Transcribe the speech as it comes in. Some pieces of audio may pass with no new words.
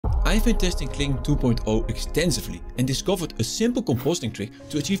I've been testing Kling 2.0 extensively and discovered a simple compositing trick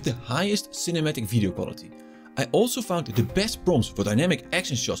to achieve the highest cinematic video quality. I also found the best prompts for dynamic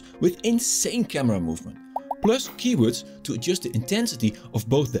action shots with insane camera movement, plus keywords to adjust the intensity of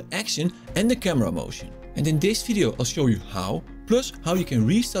both the action and the camera motion. And in this video I'll show you how, plus how you can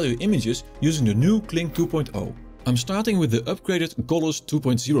restyle your images using the new Kling 2.0. I'm starting with the upgraded Colors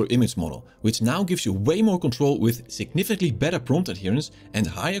 2.0 image model, which now gives you way more control with significantly better prompt adherence and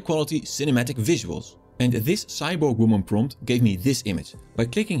higher quality cinematic visuals. And this cyborg woman prompt gave me this image. By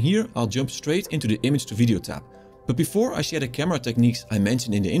clicking here, I'll jump straight into the image to video tab. But before I share the camera techniques I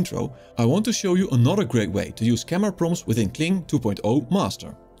mentioned in the intro, I want to show you another great way to use camera prompts within Kling 2.0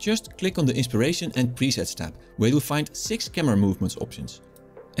 Master. Just click on the Inspiration and Presets tab, where you'll find 6 camera movements options.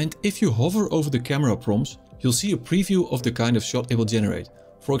 And if you hover over the camera prompts, you'll see a preview of the kind of shot it will generate.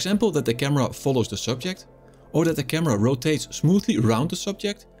 For example, that the camera follows the subject, or that the camera rotates smoothly around the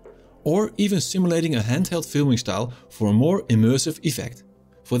subject, or even simulating a handheld filming style for a more immersive effect.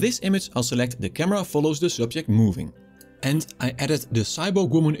 For this image, I'll select the camera follows the subject moving. And I added the cyborg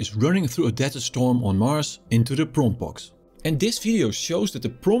woman is running through a desert storm on Mars into the prompt box. And this video shows that the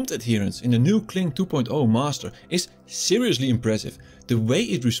prompt adherence in the new Kling 2.0 Master is seriously impressive. The way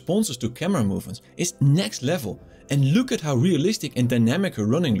it responds to camera movements is next level. And look at how realistic and dynamic her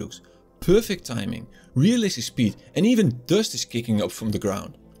running looks. Perfect timing, realistic speed, and even dust is kicking up from the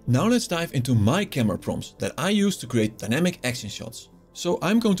ground. Now let's dive into my camera prompts that I use to create dynamic action shots. So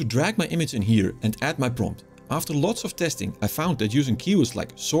I'm going to drag my image in here and add my prompt. After lots of testing, I found that using keywords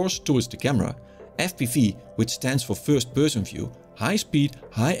like source towards the camera, FPV, which stands for first person view, high speed,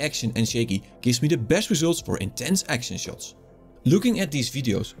 high action and shaky, gives me the best results for intense action shots. Looking at these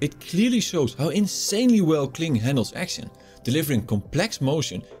videos, it clearly shows how insanely well Kling handles action, delivering complex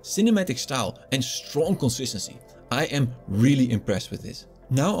motion, cinematic style and strong consistency. I am really impressed with this.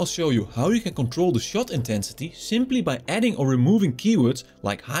 Now I'll show you how you can control the shot intensity simply by adding or removing keywords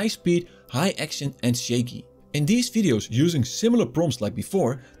like high speed, high action and shaky. In these videos, using similar prompts like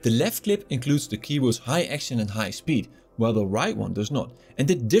before, the left clip includes the keywords high action and high speed, while the right one does not, and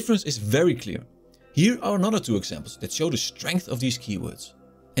the difference is very clear. Here are another 2 examples that show the strength of these keywords.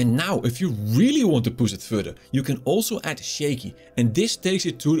 And now, if you really want to push it further, you can also add shaky, and this takes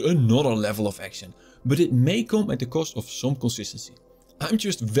it to another level of action, but it may come at the cost of some consistency. I'm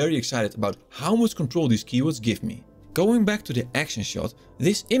just very excited about how much control these keywords give me. Going back to the action shot,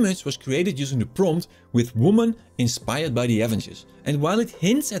 this image was created using the prompt with woman inspired by the Avengers, and while it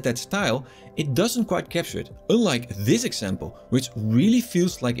hints at that style, it doesn't quite capture it, unlike this example, which really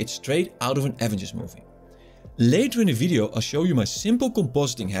feels like it's straight out of an Avengers movie. Later in the video, I'll show you my simple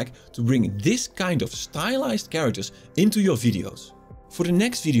compositing hack to bring this kind of stylized characters into your videos. For the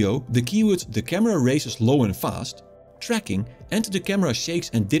next video, the keywords the camera races low and fast, tracking, and the camera shakes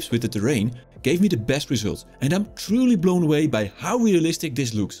and dips with the terrain gave me the best results, and I'm truly blown away by how realistic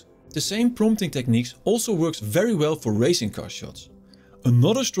this looks. The same prompting techniques also works very well for racing car shots.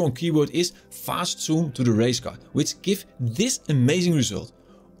 Another strong keyword is fast zoom to the race car, which gives this amazing result.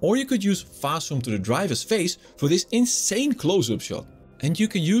 Or you could use fast zoom to the driver's face for this insane close-up shot. And you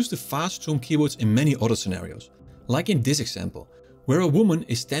can use the fast zoom keywords in many other scenarios, like in this example, where a woman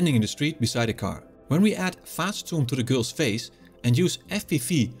is standing in the street beside a car. When we add fast zoom to the girl's face and use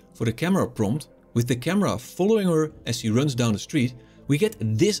FPV for the camera prompt, with the camera following her as she runs down the street, we get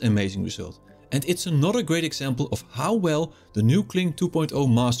this amazing result. And it's another great example of how well the new Kling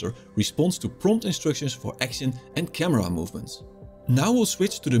 2.0 Master responds to prompt instructions for action and camera movements. Now we'll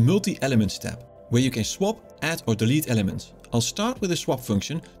switch to the multi-elements tab, where you can swap, add or delete elements. I'll start with the swap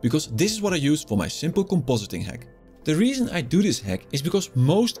function because this is what I use for my simple compositing hack. The reason I do this hack is because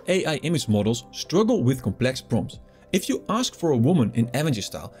most AI image models struggle with complex prompts. If you ask for a woman in Avengers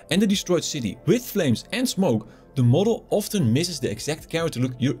style and a destroyed city with flames and smoke, the model often misses the exact character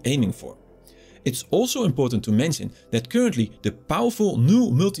look you're aiming for. It's also important to mention that currently the powerful new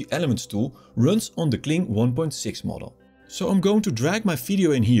multi-elements tool runs on the Kling 1.6 model. So I'm going to drag my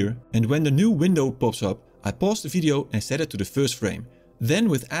video in here, and when the new window pops up, I pause the video and set it to the first frame. Then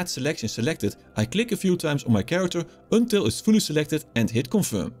with add selection selected, I click a few times on my character until it's fully selected and hit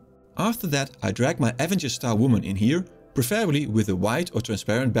confirm. After that, I drag my Avengers style woman in here, preferably with a white or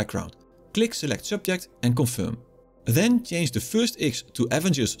transparent background. Click select subject and confirm. Then change the first X to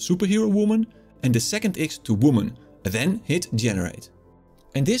Avengers superhero woman and the second X to woman, then hit generate.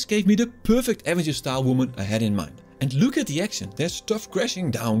 And this gave me the perfect Avengers style woman I had in mind. And look at the action, there's stuff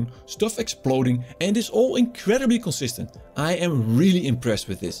crashing down, stuff exploding, and it's all incredibly consistent. I am really impressed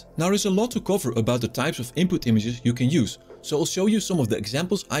with this. Now there's a lot to cover about the types of input images you can use, so I'll show you some of the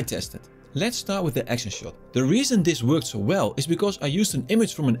examples I tested. Let's start with the action shot. The reason this worked so well is because I used an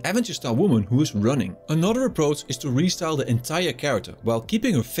image from an adventure style woman who is running. Another approach is to restyle the entire character while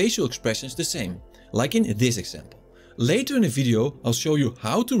keeping her facial expressions the same, like in this example. Later in the video I'll show you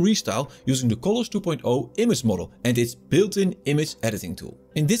how to restyle using the Colors 2.0 image model and its built-in image editing tool.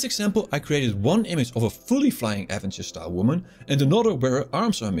 In this example I created one image of a fully flying adventure style woman and another where her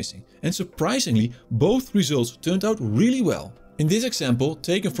arms are missing, and surprisingly both results turned out really well. In this example,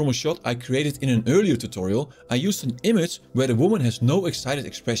 taken from a shot I created in an earlier tutorial, I used an image where the woman has no excited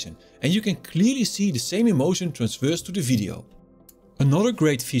expression, and you can clearly see the same emotion transfers to the video. Another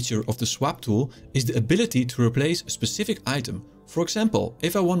great feature of the swap tool is the ability to replace a specific item. For example,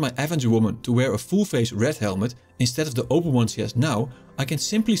 if I want my Avenger woman to wear a full face red helmet instead of the open one she has now, I can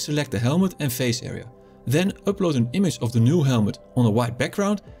simply select the helmet and face area. Then upload an image of the new helmet on a white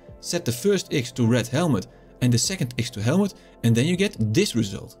background, set the first X to red helmet and the second X to helmet, and then you get this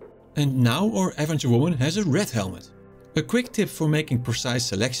result. And now our Avenger woman has a red helmet. A quick tip for making precise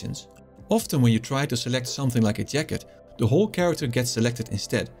selections. Often when you try to select something like a jacket, the whole character gets selected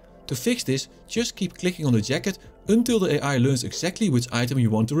instead. To fix this, just keep clicking on the jacket until the AI learns exactly which item you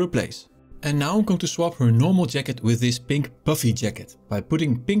want to replace. And now I'm going to swap her normal jacket with this pink puffy jacket by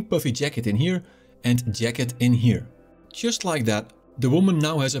putting pink puffy jacket in here and jacket in here. Just like that, the woman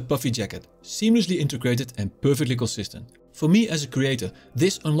now has a puffy jacket, seamlessly integrated and perfectly consistent. For me as a creator,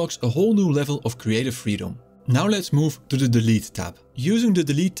 this unlocks a whole new level of creative freedom. Now let's move to the delete tab. Using the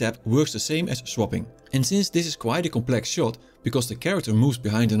delete tab works the same as swapping. And since this is quite a complex shot, because the character moves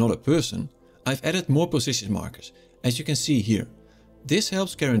behind another person, I've added more position markers, as you can see here. This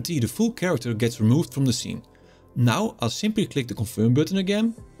helps guarantee the full character gets removed from the scene. Now I'll simply click the confirm button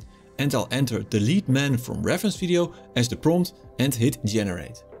again, and I'll enter delete man from reference video as the prompt and hit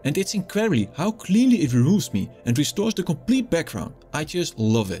generate. And it's incredible how cleanly it removes me and restores the complete background. I just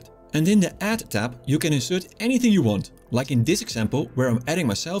love it. And in the add tab you can insert anything you want, like in this example where I'm adding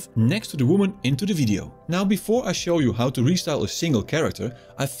myself next to the woman into the video. Now before I show you how to restyle a single character,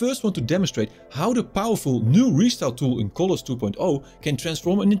 I first want to demonstrate how the powerful new restyle tool in Colors 2.0 can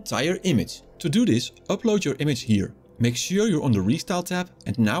transform an entire image. To do this, upload your image here. Make sure you're on the Restyle tab,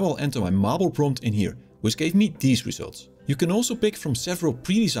 and now I'll enter my marble prompt in here, which gave me these results. You can also pick from several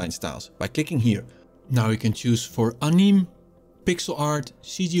pre-designed styles by clicking here. Now you can choose for anime, pixel art,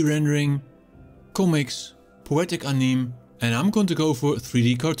 CG rendering, comics, poetic anime, and I'm going to go for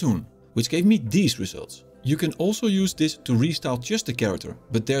 3D cartoon, which gave me these results. You can also use this to restyle just the character,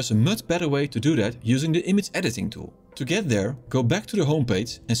 but there's a much better way to do that using the image editing tool. To get there, go back to the home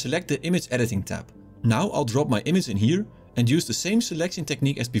page and select the image editing tab. Now I'll drop my image in here and use the same selection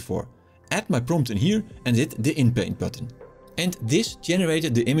technique as before. Add my prompt in here and hit the InPaint button. And this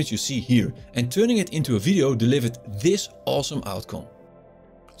generated the image you see here, and turning it into a video delivered this awesome outcome.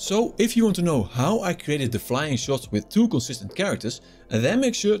 So if you want to know how I created the flying shots with two consistent characters, then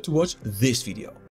make sure to watch this video.